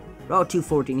 Route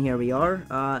 214, here we are.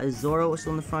 Is Zoro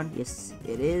still in the front? Yes,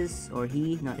 it is. Or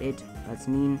he, not it. That's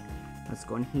mean. Let's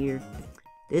go in here.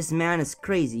 This man is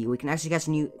crazy. We can actually catch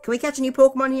a new... Can we catch a new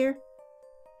Pokemon here?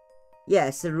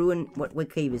 Yes, the ruin... What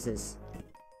cave is this?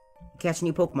 Catch a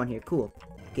new Pokemon here. Cool.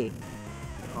 Okay.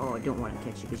 Oh, I don't want to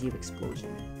catch you because you have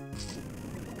Explosion.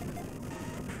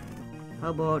 How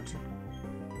about...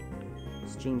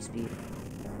 Stream Speed?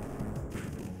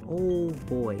 Oh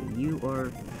boy, you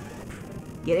are...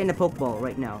 Get in a Pokeball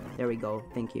right now. There we go.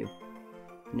 Thank you.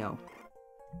 No.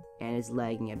 And it's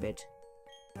lagging a bit.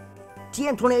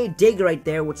 TM28 Dig right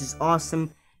there, which is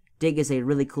awesome. Dig is a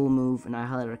really cool move, and I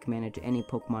highly recommend it to any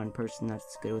Pokemon person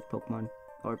that's good with Pokemon.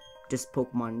 Or just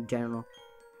Pokemon in general.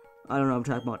 I don't know what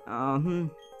I'm talking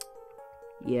about.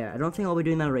 Yeah, I don't think I'll be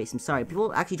doing that race. I'm sorry.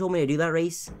 People actually told me to do that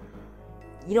race.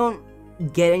 You don't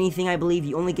get anything, I believe.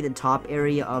 You only get the top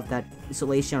area of that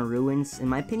Isolation Ruins, in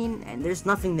my opinion, and there's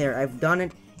nothing there. I've done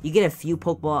it. You get a few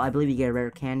Pokeball. I believe you get a rare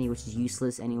candy, which is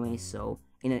useless anyway, so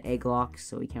in an Egglock,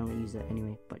 so you can't really use that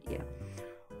anyway, but yeah.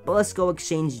 But let's go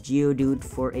exchange Geodude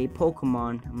for a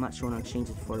Pokemon. I'm not sure what I'll exchange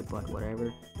it for, but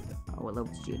whatever. What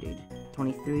level is Geodude?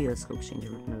 23. Let's go exchange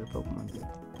it for another Pokemon.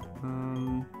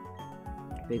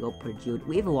 Here we go, put a Geodude.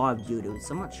 We have a lot of Geodudes,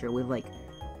 so I'm not sure. We have like...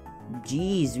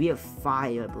 Jeez, we have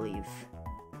 5, I believe.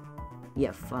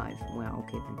 Yeah, 5. Wow,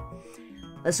 okay then.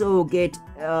 Let's go get,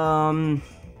 what?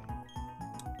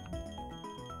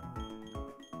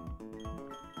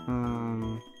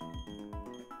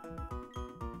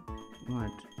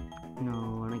 No, I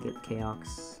wanna get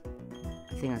Chaos.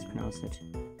 I think that's pronounced it.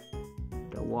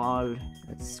 The Wall,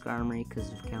 that's Skarmory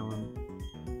because of Callum.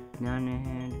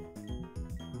 Nanahead.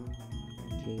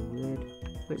 J-Wood.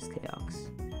 Where's Chaos?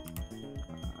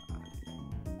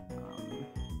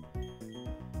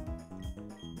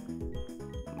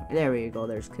 There we go,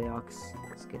 there's Chaos.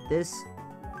 Let's get this.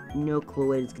 No clue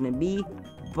what it's gonna be,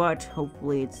 but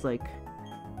hopefully it's like,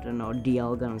 I don't know,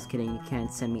 Dialga. I'm just kidding, you can't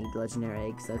send me legendary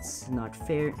eggs. That's not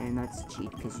fair, and that's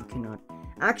cheat, because you cannot.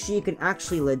 Actually, you can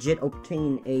actually legit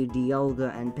obtain a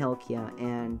Dialga and Palkia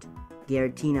and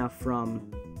Giratina from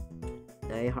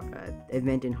the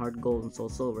event in Heart Gold and Soul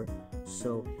Silver.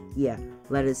 So, yeah,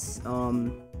 let us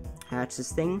hatch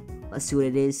this thing. Let's see what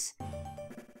it is.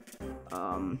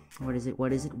 What is it?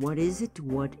 What is it? What is it?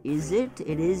 What is it?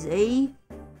 It is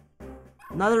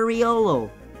another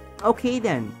Riolo. Okay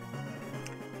then.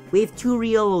 We have 2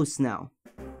 Riolos now.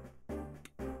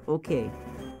 Okay.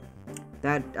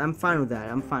 I'm fine with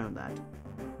that. I'm fine with that.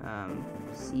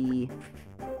 C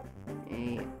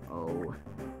A O.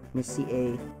 Miss C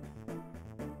A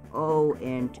O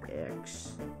and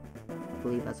X. I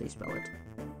believe that's how you spell it.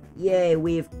 Yay,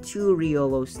 we have 2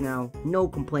 Riolos now. No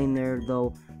complaint there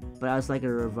though. But I was like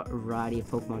a variety of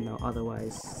Pokemon now.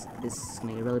 Otherwise, this is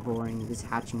gonna get really boring. This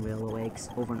hatching Riolo eggs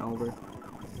over and over.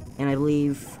 And I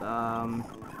believe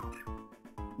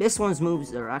this one's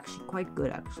moves are actually quite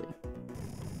good. Actually,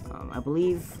 I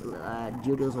believe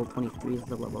Geodude's level 23 is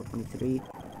level 23,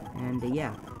 and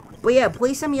yeah. But yeah,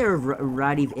 please send me a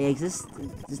variety of eggs.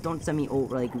 Just don't send me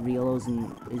like Riolos and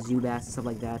Zubats and stuff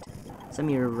like that. Send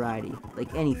me a variety,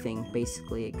 like anything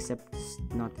basically, except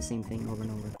not the same thing over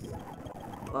and over.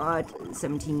 But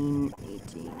 17,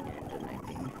 18, and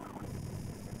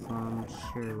 19.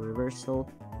 Sure, reversal.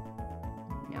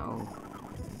 No.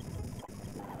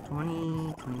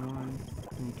 20, 21,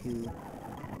 22,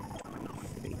 and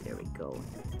 23. There we go.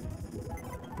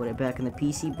 Put it back in the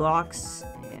PC box,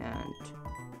 and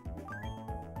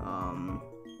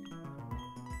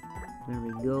there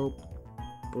we go.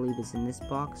 Believe it's in this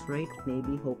box, right?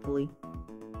 Maybe, hopefully.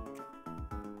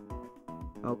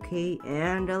 Okay,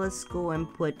 and let's go and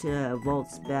put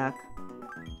vaults back.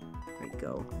 There we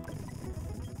go.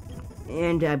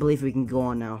 And I believe we can go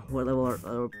on now. What level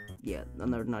are, yeah,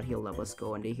 another not heal level. Let's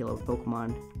go and heal our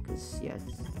Pokemon, because yeah,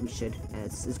 we should. And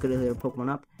it's good to heal our Pokemon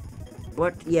up.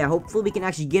 But yeah, hopefully we can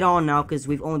actually get on now, because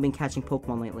we've only been catching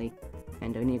Pokemon lately.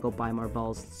 And I need to go buy more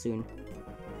balls soon.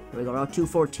 There we go, Route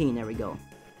 214, there we go.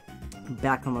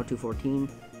 Back on Route 214.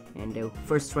 And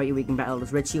first right we can battle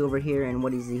this Richie over here, and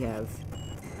what does he have?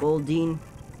 Goldeen,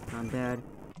 not bad,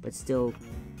 but still,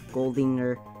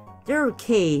 Goldeen they're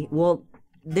okay. Well,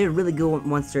 they're really good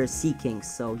once they're Sea Kings,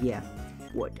 so yeah.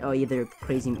 What? Oh yeah, they're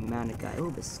crazy mana guy. Oh,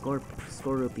 the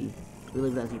Scorupy. I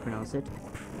believe that's how you pronounce it.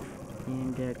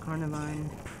 And Carnivine,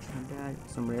 not bad.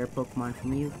 Some rare Pokemon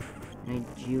from you. And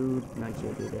not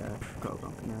Geodude,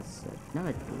 Krogunk. And that's not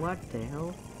a, what the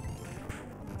hell?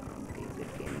 Okay,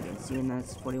 good game against you, and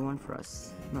that's 41 for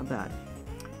us. Not bad.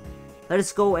 Let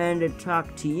us go and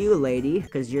talk to you, lady,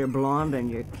 because you're blonde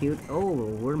and you're cute.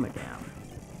 Oh, Wormadam.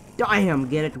 Damn,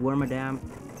 get it, Wormadam.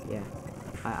 Yeah,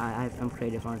 I'm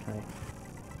creative, aren't I?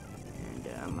 And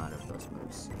I'm out of those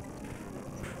moves.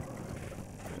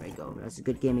 There we go. That's a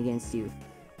good game against you,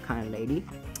 kind of lady.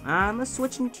 Let's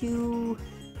switch into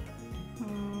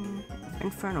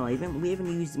Inferno. We haven't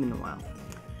used them in a while.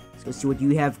 Let's go see what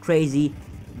you have, crazy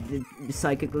the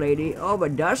psychic lady. Oh,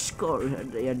 but Dash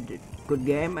good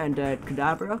game, and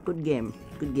Kadabra, good game.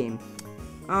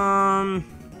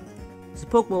 There's a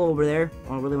Pokeball over there. I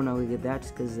don't really want to look at that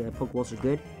because Pokeballs are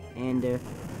good. And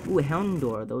ooh,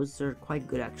 Houndour. Those are quite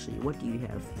good actually. What do you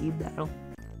have? Do you battle?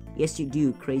 Yes, you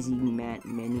do. Crazy maniac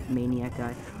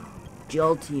guy.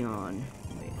 Jolteon.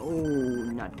 Oh,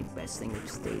 not the best thing we've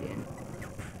stayed in.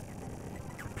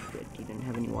 Good. You didn't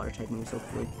have any water type moves,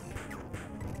 hopefully.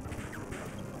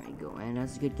 There you go. And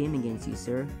that's a good game against you,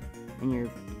 sir. And your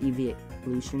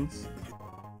evolutions.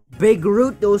 Big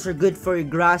Root. Those are good for your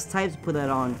grass types. Put that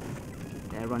on.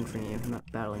 Run from you. I'm not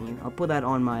battling you. I'll put that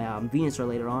on my Venusaur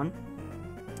later on.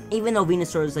 Even though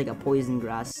Venusaur is like a poison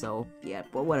grass, so yeah,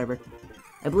 but whatever.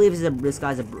 I believe this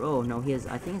guy's a oh no, I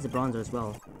think he's a Bronzor as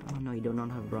well. Oh no, you do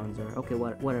not have a Bronzor. Okay,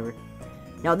 whatever.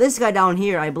 Now this guy down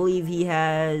here, I believe he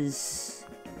has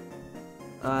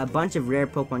a bunch of rare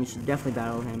Pokemon. You should definitely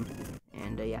battle him.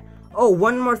 And yeah. Oh,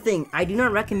 one more thing. I do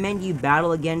not recommend you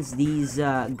battle against these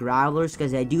Growlers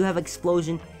because they do have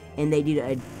Explosion. And they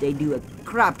do a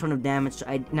crap ton of damage,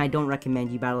 and I don't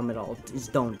recommend you battle them at all.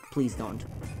 Just don't. Please don't.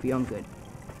 Be on good.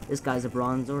 This guy's a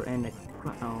Bronzor and a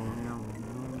oh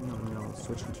no.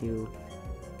 Switching to you.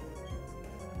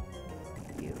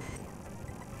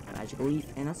 A Magical Leaf,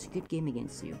 and that's a good game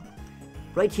against you.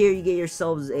 Right here you get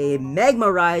yourselves a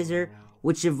Magmarizer,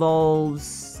 which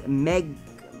evolves Magmar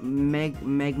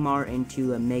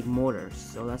into a Magmortar.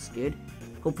 So that's good.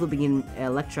 Hopefully we can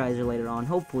Electrizer later on,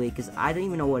 hopefully, because I don't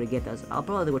even know where to get those. I'll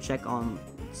probably go check on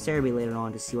Cerebi later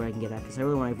on to see where I can get that, because I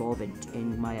really want to evolve it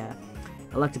in my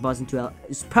Electabuzz into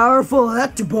this powerful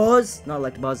Electabuzz! Not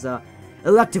Electabuzz,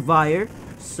 Electivire.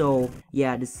 So,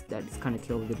 yeah, that's kind of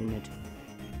killed, didn't it?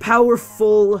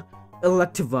 Powerful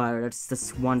Electivire.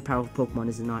 That's one powerful Pokemon,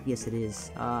 is it not? Yes, it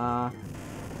is. I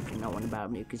do not want to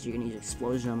battle you, because you're going to use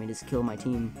Explosion on me to kill my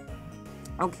team.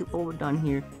 Okay, well, we're done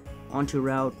here. Onto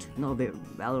Route, no,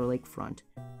 Valor Lakefront.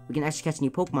 We can actually catch a new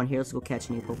Pokemon here. Let's go catch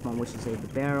a new Pokemon, which is the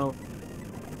barrel.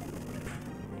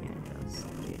 And let's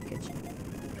catch it.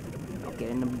 Okay,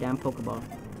 and a damn Pokeball.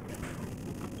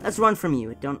 Let's run from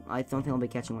you. I don't think I'll be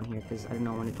catching one here because I do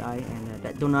not want to die.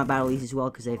 And do not battle these as well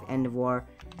because they have End of War,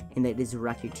 and that is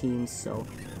wreck your teams. So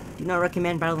do not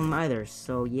recommend battling them either.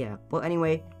 So yeah. Well,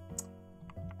 anyway,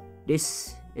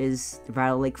 this is the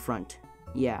Battle Lakefront.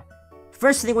 Yeah.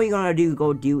 First thing what you're gonna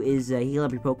do is heal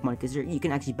up your Pokemon, because you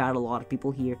can actually battle a lot of people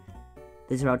here.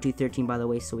 This is Route 213, by the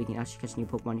way, so we can actually catch new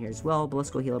Pokemon here as well. But let's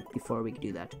go heal up before we can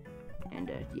do that.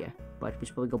 And yeah, but we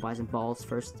should probably go buy some balls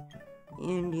first.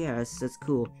 And yeah, that's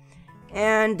cool.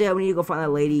 And we need to go find that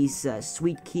lady's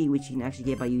sweet key, which you can actually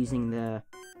get by using the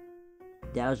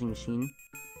dowsing machine.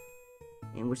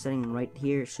 And we're setting right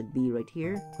here. It should be right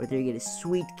here. Right there, you get a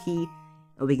sweet key.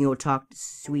 And we can go talk to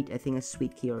Sweet. I think a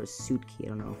sweet key or a suit key. I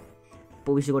don't know.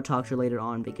 But we should go talk to her later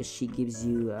on because she gives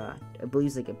you, I believe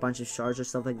it's like a bunch of shards or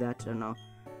stuff like that. I don't know.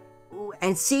 Ooh,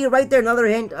 and see right there, another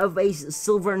hint of a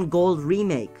Silver and Gold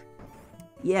remake.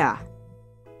 Yeah.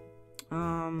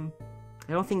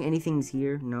 I don't think anything's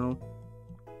here. No.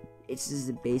 It's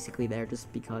just basically there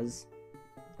just because.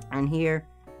 And here,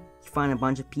 you find a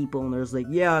bunch of people and there's like,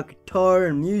 yeah, guitar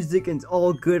and music and it's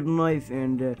all good in life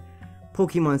and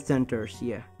Pokemon centers.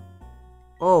 Yeah.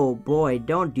 Oh boy,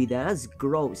 don't do that. That's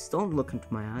gross. Don't look into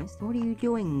my eyes. What are you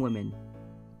doing, women?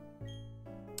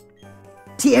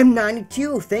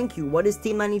 TM92, thank you. What is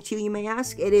TM92, you may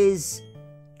ask? It is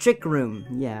Trick Room.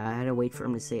 Yeah, I had to wait for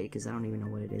him to say it because I don't even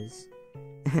know what it is.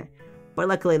 But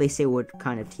luckily they say what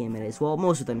kind of TM it is. Well,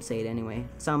 most of them say it anyway.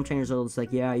 Some trainers are just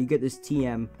like, yeah, you get this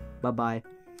TM. Bye-bye.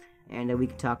 And we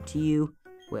can talk to you.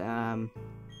 Yeah,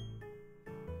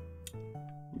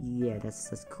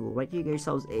 that's cool. Right, you get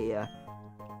yourselves a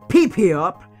PP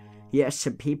up. Yes,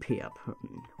 a PP up.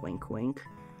 Wink, wink.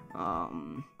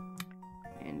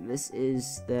 And this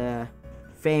is the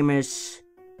famous,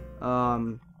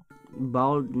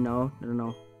 bald, no, I don't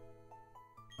know.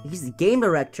 He's the game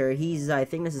director. I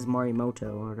think this is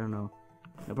Morimoto, or I don't know.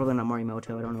 No, probably not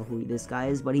Morimoto. I don't know who this guy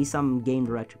is, but he's some game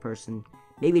director person.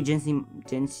 Maybe Genshu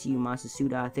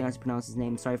Masusuda. I think I pronounced his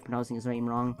name. Sorry for pronouncing his name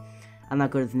wrong. I'm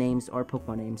not good with names or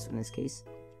Pokemon names in this case.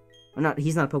 Or not.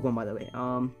 He's not a Pokemon, by the way.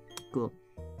 Cool.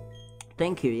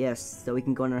 Thank you. Yes. So we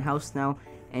can go in her house now,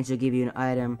 and she'll give you an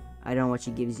item. I don't know what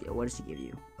she gives you. What does she give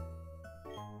you?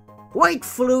 White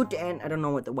flute, and I don't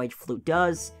know what the white flute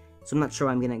does. So I'm not sure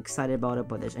I'm getting excited about it,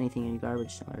 but there's anything in your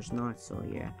garbage? No, there's not, so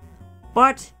yeah.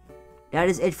 But that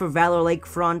is it for Valor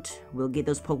Lakefront. We'll get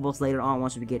those Pokeballs later on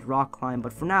once we get Rock Climb,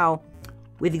 but for now,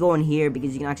 we have to go in here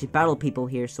because you can actually battle people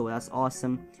here, so that's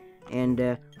awesome.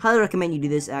 And highly recommend you do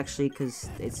this actually, because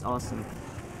it's awesome.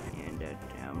 And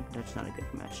damn, that's not a good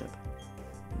matchup.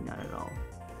 Not at all.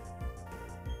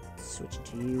 Switch it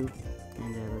to you,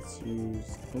 and let's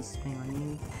use Ice Spam on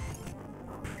you.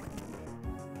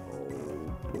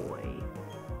 Boy.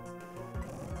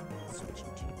 Switch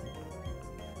it to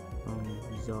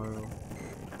Zoro.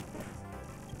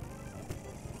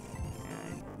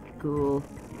 And cool.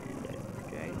 And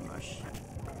Dragon Rush.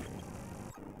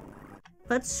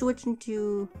 Let's switch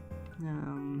into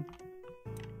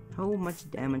how much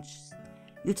damage?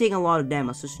 You're taking a lot of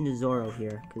damage. Switch into Zoro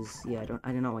here, cause yeah, I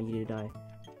don't want you to die.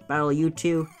 Battle you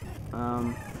two.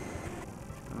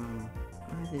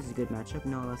 This is a good matchup.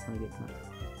 No, that's not a good matchup.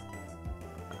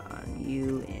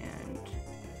 You and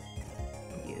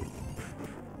you.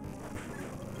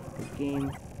 Good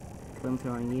game.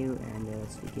 Flamethrower on you, and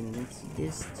let's begin against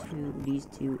these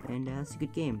two, and that's a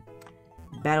good game.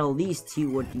 Battle these two.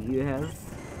 What do you have?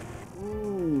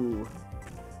 Ooh.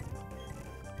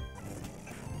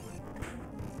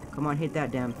 Come on, hit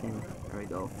that damn thing. There we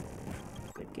go.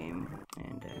 Good game,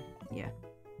 and yeah.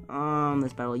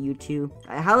 Let's battle you two.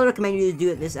 I highly recommend you to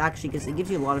do this actually, because it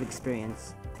gives you a lot of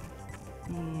experience.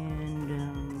 And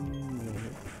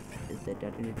yeah,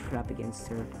 that did crap against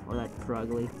her, or that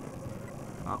Prugly,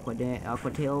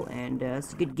 Aquatail, and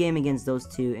it's a good game against those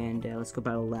two. And let's go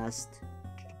battle last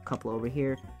couple over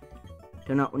here.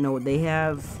 Do not know what they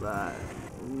have.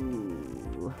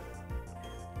 Ooh.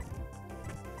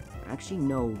 Actually,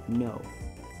 no.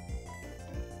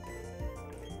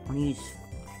 I want to use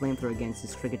Flamethrower against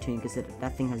this Krigatune because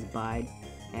that thing has Bide,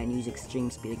 and use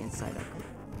Extreme Speed against Psyduck.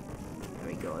 There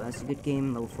we go. That's a good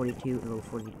game. Level 42 and level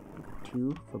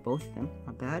 42 for both of them.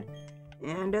 Not bad.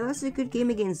 And that's a good game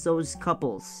against those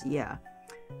couples. Yeah.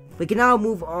 We can now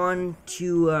move on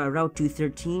to Route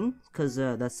 213 because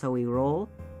that's how we roll.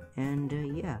 And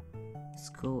yeah, let's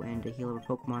go and heal our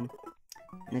Pokemon.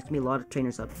 And there's gonna be a lot of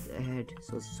trainers up ahead,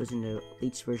 so let's switch into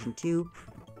Leech version 2.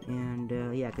 And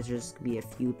yeah, because there's gonna be a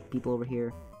few people over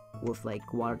here with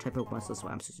like water type Pokemon, so that's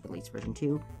why I'm switching to Leech version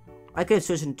 2. I could have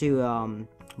switched into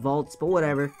Vaults, but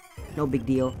whatever, no big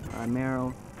deal.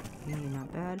 Marrow, okay,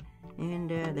 not bad. And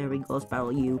there we go, let's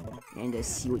battle you and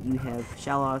see what you have.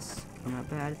 Shallows, okay, not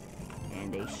bad.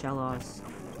 And a Shallows,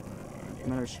 and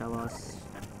another Shallows,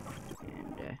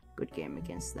 and good game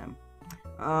against them.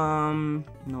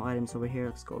 No items over here.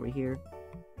 Let's go over here.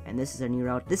 And this is our new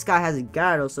route. This guy has a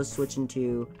Gyarados, so let's switch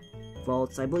into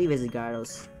Vaults. I believe he has a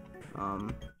Gyarados.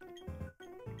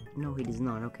 No, he does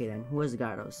not. Okay then, who has a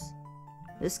Gyarados?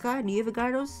 This guy? Do you have a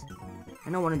Gyarados? I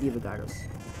know one of you have a Gyarados.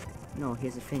 No, he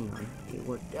has a Finneon. Okay,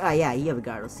 what? Ah, yeah, you have a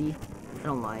Gyarados. See, I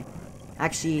don't lie.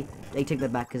 Actually, I take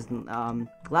that back because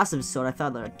last episode I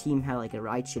thought that our team had like a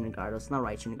Raichu and a Gyarados. Not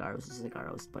Raichu and a Gyarados. This is a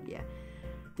Gyarados, but yeah.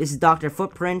 This is Dr.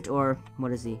 Footprint, or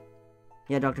what is he?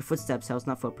 Yeah, Dr. Footsteps House,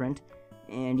 not Footprint.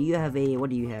 And you have a, what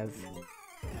do you have?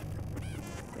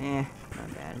 Not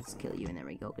bad. Let's kill you, and there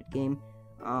we go. Good game.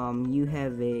 You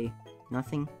have a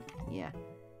nothing. Yeah.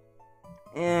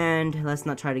 And let's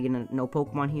not try to get no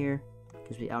Pokemon here,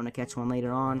 because I want to catch one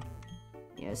later on.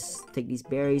 Yes, take these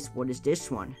berries. What is this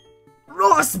one?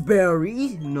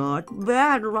 Rossberry! Not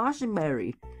bad,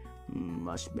 Rossberry.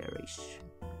 Rossberries.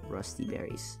 Rusty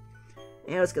berries.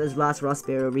 And let's get this last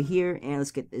Rossberry over here, and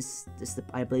let's get this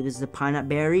I believe this is a Pineapple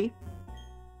berry.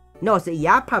 No, it's a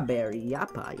Yappa berry.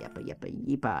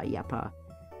 Yappa.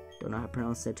 Don't know how to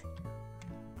pronounce it.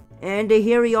 And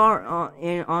here we are,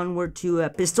 and onward to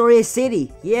Pistoria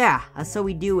City. Yeah, that's how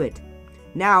we do it.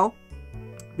 Now,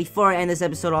 before I end this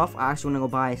episode off, I actually want to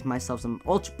go buy myself some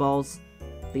Ultra Balls,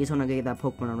 because I want to get that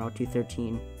Pokemon on Route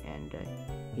 213. And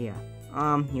yeah,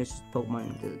 here's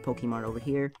Pokemon, the Pokemon over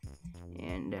here,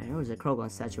 and there's a Krogon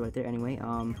statue right there. Anyway,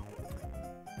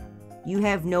 you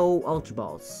have no Ultra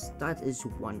Balls. That is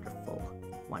wonderful,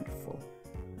 wonderful.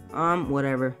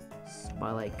 Whatever.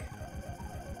 By like.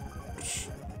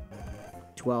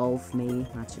 12 maybe.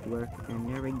 That should work. And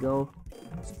there we go.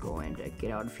 Let's go and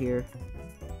get out of here.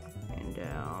 And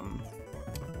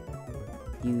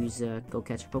use go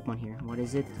catch a Pokemon here. What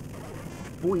is it?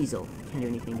 Weasel. Can't do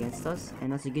anything against us.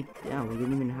 And that's a good. Yeah, we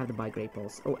didn't even have to buy Great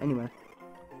Balls. Oh, anyway.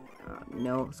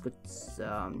 No, let's go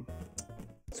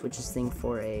switch this thing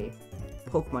for a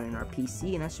Pokemon in our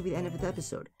PC, and that should be the end of the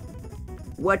episode.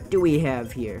 What do we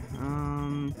have here?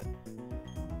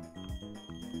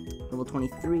 Level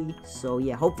 23. So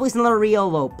yeah, hopefully it's another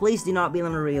Riolo. Please do not be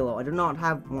another Riolo. I do not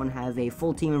have a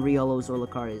full team of Riolos or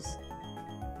Lucaris.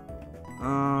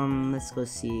 Let's go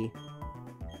see.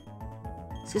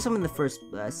 Let's get some in the first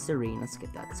Serene. Let's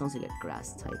get that. It sounds like a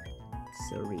grass type.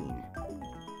 Serene.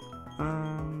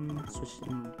 Switch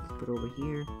and put over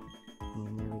here.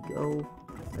 And there we go.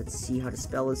 Let's see how to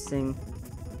spell this thing.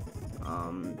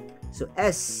 So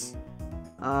S.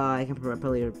 I can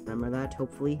probably remember that.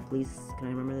 Hopefully, please, can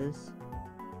I remember this?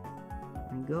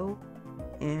 There we go.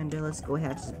 And let's go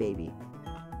hatch this baby.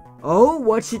 Oh,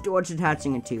 what's it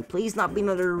hatching into? Please not be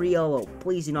another Riolo.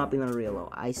 Please do not be another Riolo.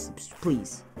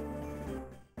 Please.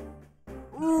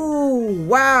 Ooh,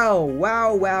 wow,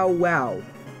 wow, wow, wow.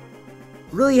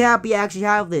 Really happy I actually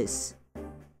have this.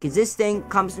 Because this thing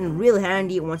comes in real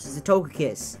handy once it's a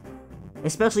Togekiss.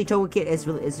 Especially Togekiss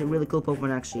is a really cool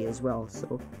Pokemon actually as well.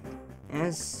 So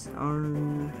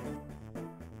S-R-E-N-E,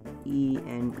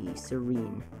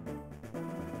 Serene.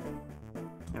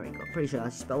 There we go. Pretty sure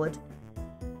that's spell it.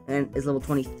 And it's level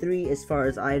 23 as far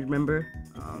as I remember.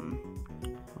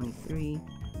 23.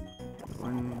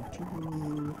 1,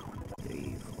 2,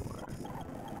 3,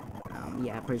 4.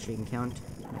 Yeah, pretty sure you can count.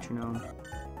 Metronome.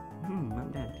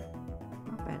 Not bad.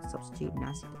 Not bad. Substitute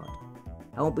Nasty Plot.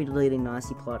 I won't be deleting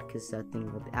Nasty Plot because that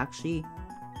thing will actually.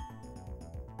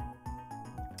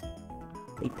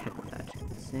 They peck with that.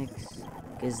 6.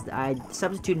 Because I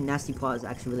substituted Nasty Plot is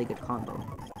actually a really good combo.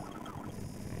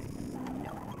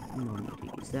 No need to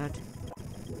use that.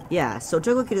 Yeah, so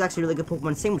Egglocké is actually a really good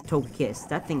Pokemon. Same with Togekiss.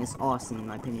 That thing is awesome in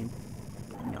my opinion.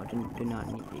 No, do not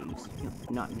need to use. No,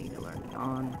 do not need to learn it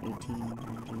on. 18,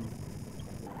 19.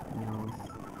 No.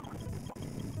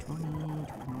 20,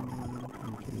 21,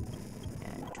 22,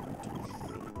 and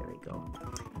 23. There we go.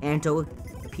 And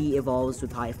Togepi evolves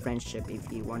with high friendship,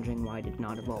 if you're wondering why it did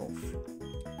not evolve.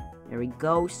 There we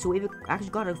go. So we've actually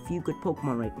got a few good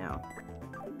Pokemon right now.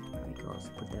 There we go. Let's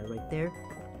put that right there.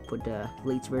 Put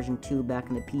Bleach version 2 back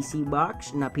in the PC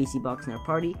box. Not PC box in our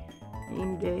party.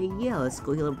 And yeah, let's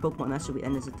go heal up Pokemon. That should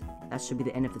be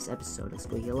the end of this episode. Let's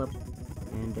go heal up.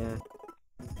 And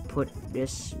put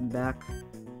this back.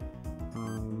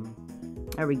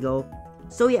 There we go.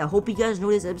 So yeah, hope you guys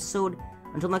enjoyed this episode.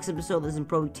 Until next episode, this is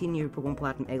Pro 10 Year Pokemon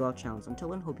Platinum Egglock Challenge. Until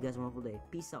then, hope you guys have a wonderful day.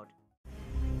 Peace out.